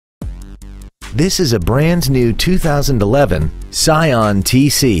This is a brand new 2011 Scion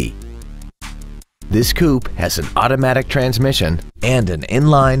TC. This coupe has an automatic transmission and an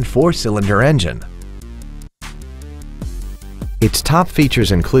inline 4-cylinder engine. Its top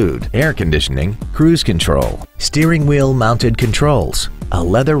features include air conditioning, cruise control, steering wheel mounted controls, a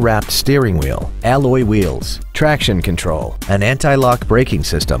leather-wrapped steering wheel, alloy wheels, traction control, an anti-lock braking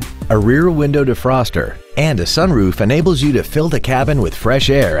system, a rear window defroster, and a sunroof enables you to fill the cabin with fresh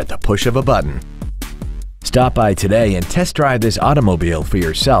air at the push of a button. Stop by today and test drive this automobile for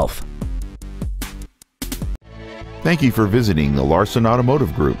yourself. Thank you for visiting the Larson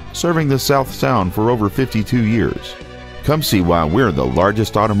Automotive Group, serving the South Sound for over 52 years. Come see why we're the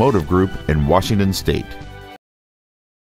largest automotive group in Washington State.